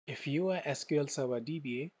If you are SQL Server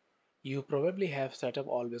DBA, you probably have set up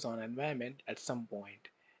always on environment at some point.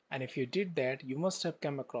 And if you did that, you must have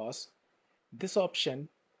come across this option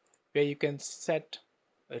where you can set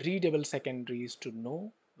readable secondaries to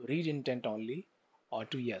no, read intent only, or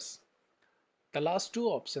to yes. The last two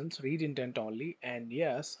options, read intent only and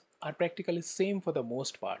yes, are practically same for the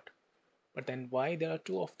most part. But then why there are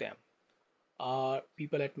two of them? Are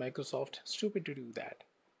people at Microsoft stupid to do that?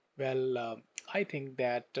 Well, I think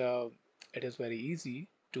that it is very easy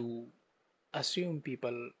to assume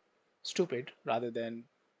people stupid rather than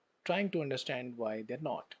trying to understand why they're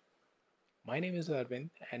not. My name is Arvind,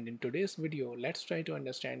 and in today's video, let's try to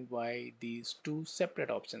understand why these two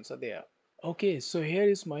separate options are there. Okay, so here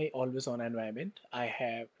is my always on environment. I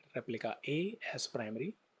have replica A as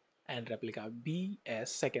primary and replica B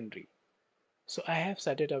as secondary. So I have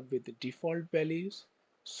set it up with the default values.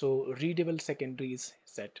 So readable secondary is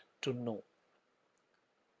set to no.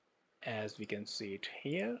 As we can see it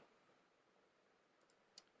here,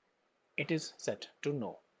 it is set to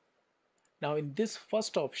no. Now in this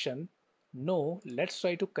first option, no, let's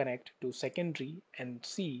try to connect to secondary and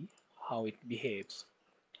see how it behaves.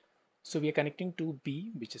 So we are connecting to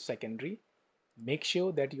B, which is secondary. Make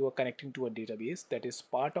sure that you are connecting to a database that is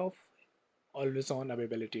part of always on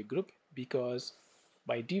availability group, because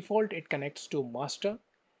by default it connects to master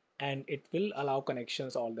and it will allow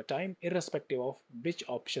connections all the time irrespective of which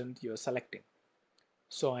option you are selecting.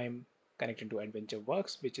 So I'm connecting to Adventure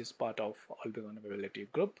Works, which is part of always on availability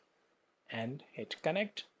group, and hit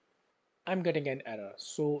connect. I'm getting an error,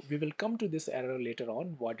 so we will come to this error later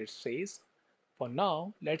on what it says. For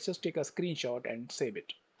now, let's just take a screenshot and save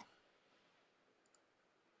it.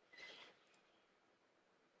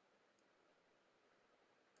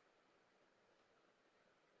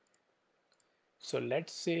 So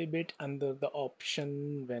let's save it under the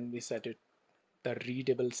option when we set it the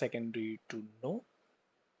readable secondary to no.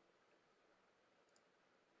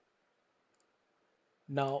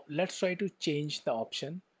 Now let's try to change the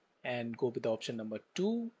option and go with the option number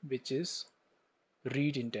 2, which is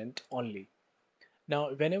read intent only. Now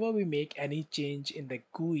whenever we make any change in the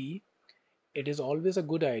GUI, it is always a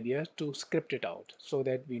good idea to script it out so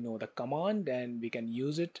that we know the command and we can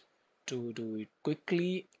use it to do it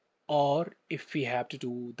quickly, or if we have to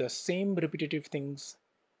do the same repetitive things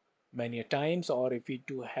many times, or if we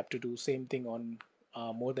do have to do same thing on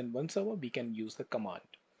more than one server, we can use the command.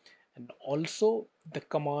 And also the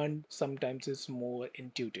command sometimes is more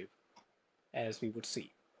intuitive, as we would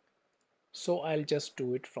see. So I'll just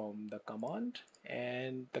do it from the command,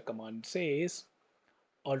 and the command says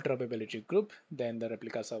alter availability group, then the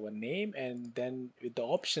replica server name, and then with the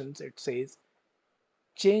options it says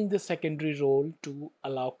change the secondary role to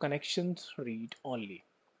allow connections read only.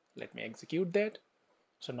 Let me execute that.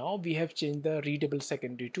 So now we have changed the readable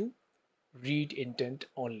secondary to read intent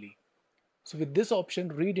only. So with this option,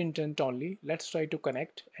 read intent only, let's try to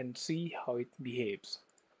connect and see how it behaves.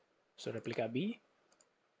 So replica B,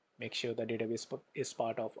 make sure the database is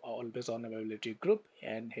part of always on availability group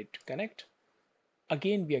and hit connect.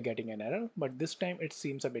 Again, we are getting an error, but this time it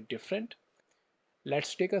seems a bit different.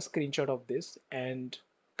 Let's take a screenshot of this and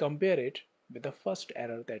compare it with the first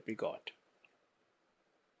error that we got.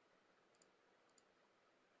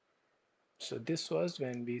 So this was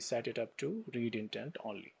when we set it up to read intent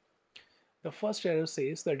only. The first error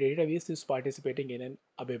says the database is participating in an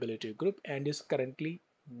availability group and is currently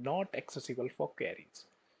not accessible for queries.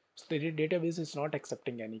 So the database is not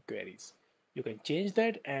accepting any queries. You can change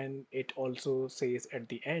that, and it also says at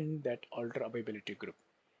the end that alter availability group.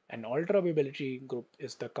 And alter availability group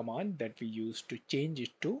is the command that we use to change it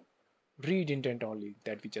to read intent only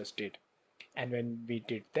that we just did. And when we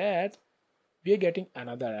did that, we are getting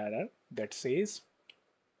another error that says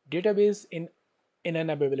database in an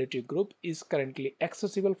availability group is currently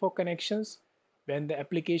accessible for connections when the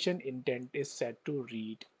application intent is set to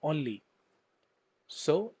read only.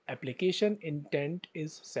 So application intent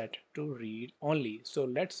is set to read only. So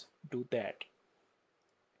let's do that.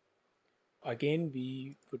 Again,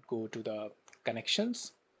 we would go to the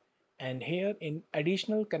connections, and here in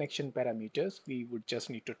additional connection parameters, we would just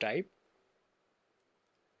need to type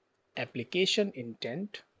application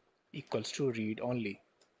intent equals to read only.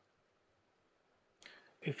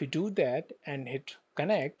 If we do that and hit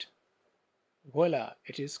connect, voila,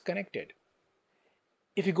 it is connected.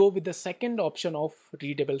 If you go with the second option of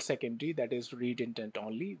readable secondary, that is read intent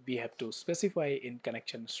only, we have to specify in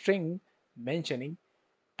connection string mentioning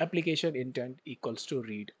application intent equals to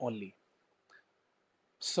read only.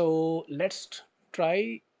 So let's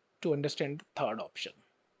try to understand the third option.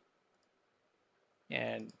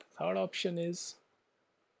 And the third option is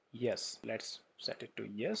yes. Let's set it to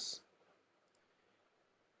yes.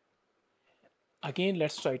 Again,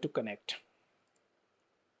 let's try to connect.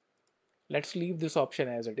 Let's leave this option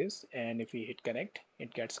as it is, and if we hit connect,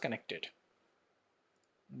 it gets connected.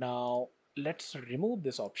 Now let's remove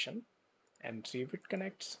this option and see if it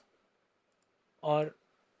connects. Or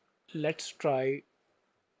let's try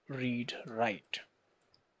read write.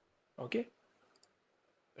 Okay,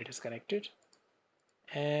 it is connected.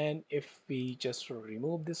 And if we just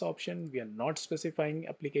remove this option, we are not specifying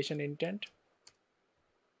application intent,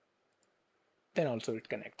 then also it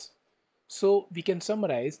connects. So we can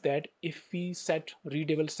summarize that if we set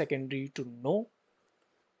readable secondary to no,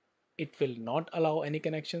 it will not allow any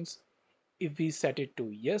connections. If we set it to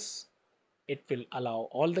yes, it will allow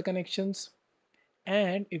all the connections.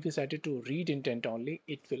 And if we set it to read intent only,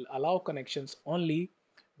 it will allow connections only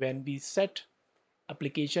when we set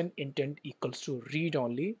application intent equals to read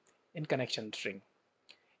only in connection string.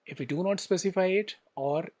 If we do not specify it,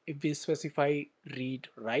 or if we specify read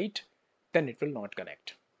write, then it will not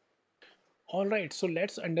connect. Alright, so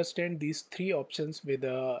let's understand these three options with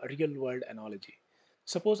a real world analogy.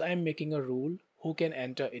 Suppose I am making a rule who can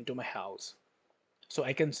enter into my house. So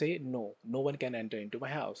I can say no, no one can enter into my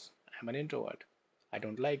house. I'm an introvert. I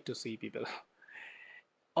don't like to see people.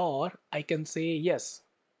 Or I can say yes,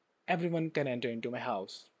 everyone can enter into my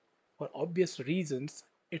house. For obvious reasons,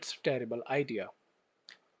 it's a terrible idea.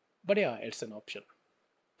 But yeah, it's an option.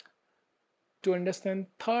 To understand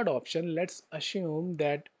third option, let's assume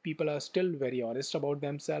that people are still very honest about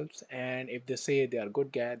themselves, and if they say they are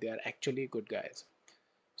good guy, they are actually good guys.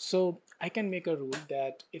 So I can make a rule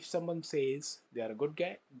that if someone says they are a good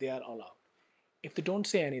guy, they are allowed. If they don't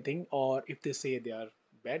say anything, or if they say they are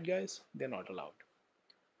bad guys, they're not allowed.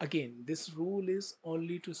 Again, this rule is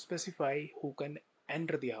only to specify who can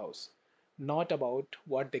enter the house, not about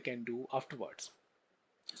what they can do afterwards.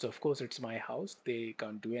 So of course it's my house, they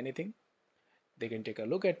can't do anything. They can take a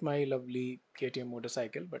look at my lovely KTM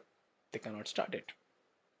motorcycle, but they cannot start it.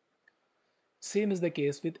 Same is the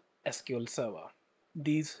case with SQL Server.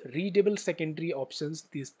 These readable secondary options,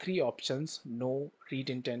 these three options, no, read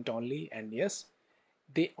intent only, and yes,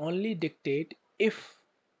 they only dictate if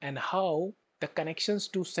and how the connections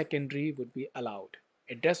to secondary would be allowed.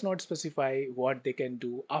 It does not specify what they can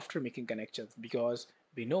do after making connections, because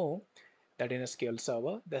we know that in a SQL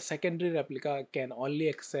Server, the secondary replica can only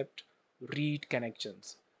accept read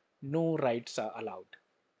connections. No writes are allowed.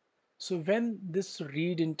 So when this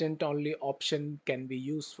read intent only option can be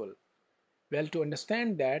useful? Well, to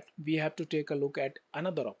understand that, we have to take a look at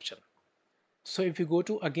another option. So if you go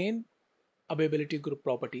to again availability group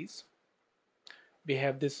properties, we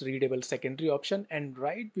have this readable secondary option, and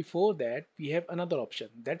right before that we have another option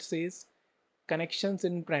that says connections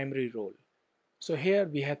in primary role. So here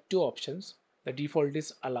we have two options. The default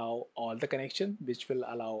is allow all the connection, which will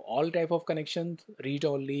allow all type of connections, read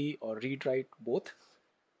only or read write both.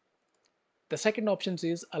 The second option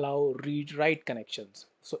is allow read write connections.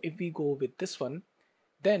 So if we go with this one,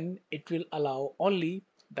 then it will allow only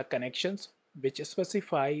the connections which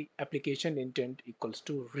specify application intent equals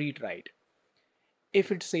to read write.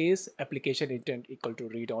 If it says application intent equal to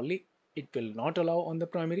read only, it will not allow on the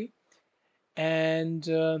primary. And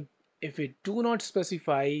if we do not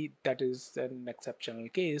specify, that is an exceptional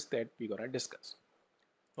case that we're gonna discuss.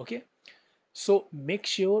 Okay, so make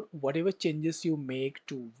sure whatever changes you make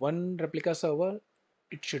to one replica server,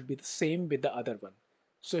 it should be the same with the other one.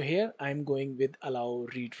 So here I'm going with allow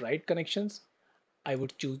read write connections. I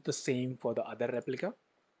would choose the same for the other replica.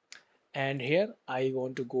 And here I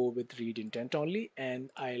want to go with read intent only, and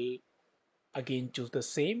I'll again choose the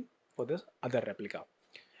same for the other replica.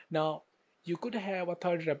 Now you could have a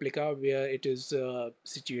third replica where it is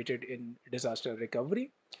situated in disaster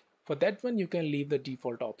recovery. For that one you can leave the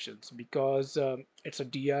default options, because it's a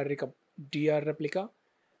DR replica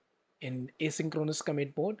in asynchronous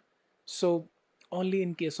commit mode. So only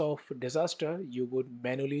in case of disaster you would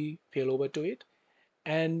manually fail over to it,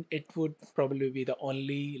 and it would probably be the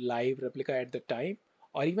only live replica at the time,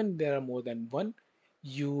 or even there are more than one,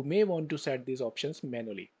 you may want to set these options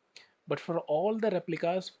manually. But for all the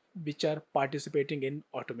replicas which are participating in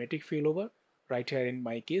automatic failover, right here in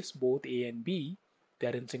my case both A and B, they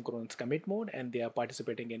are in synchronous commit mode and they are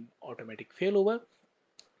participating in automatic failover,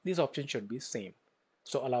 these options should be same.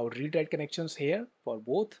 So allow read write connections here for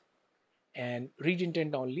both, and read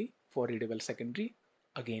intent only for readable secondary,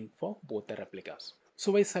 again for both the replicas.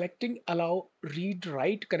 So by selecting allow read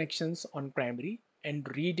write connections on primary and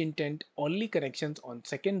read intent only connections on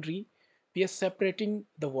secondary, we are separating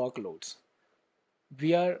the workloads.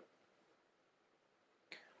 We are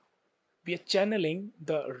channeling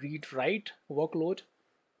the read write workload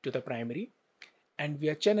to the primary, and we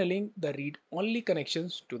are channeling the read only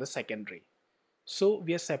connections to the secondary. So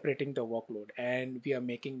we are separating the workload and we are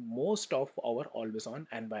making most of our always on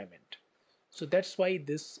environment. So that's why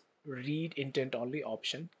this read intent only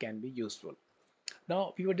option can be useful.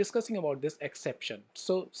 Now we were discussing about this exception.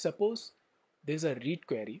 So suppose there's a read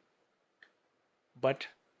query, but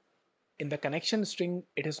in the connection string,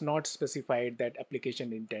 it is not specified that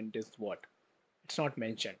application intent is what. It's not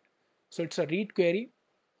mentioned. So it's a read query.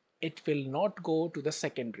 It will not go to the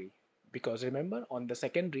secondary because remember on the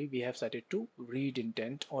secondary we have set it to read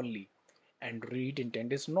intent only and read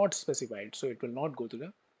intent is not specified. So it will not go to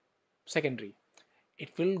the secondary.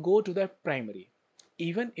 It will go to the primary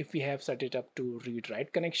even if we have set it up to read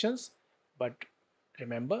write connections. But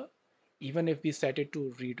remember, even if we set it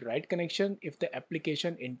to read write connection, if the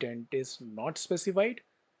application intent is not specified,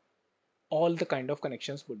 all the kind of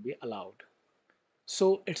connections would be allowed.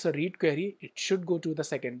 So it's a read query, it should go to the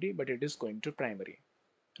secondary but it is going to primary.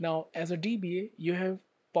 Now as a DBA you have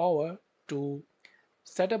power to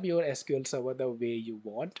set up your SQL server the way you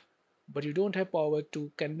want, but you don't have power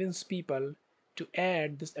to convince people to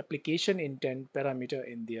add this application intent parameter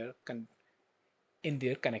in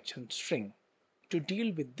their connection string. To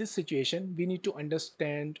deal with this situation, we need to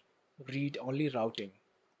understand read-only routing,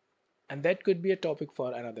 and that could be a topic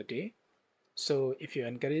for another day. So if you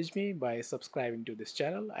encourage me by subscribing to this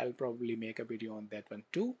channel, I'll probably make a video on that one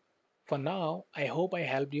too. For now, I hope I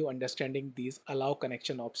helped you understanding these allow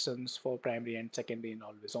connection options for primary and secondary in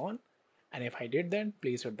always on. And if I did, then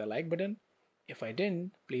please hit the like button. If I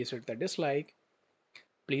didn't, please hit the dislike.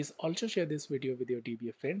 Please also share this video with your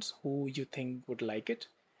DBA friends who you think would like it.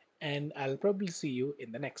 And I'll probably see you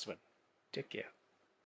in the next one. Take care.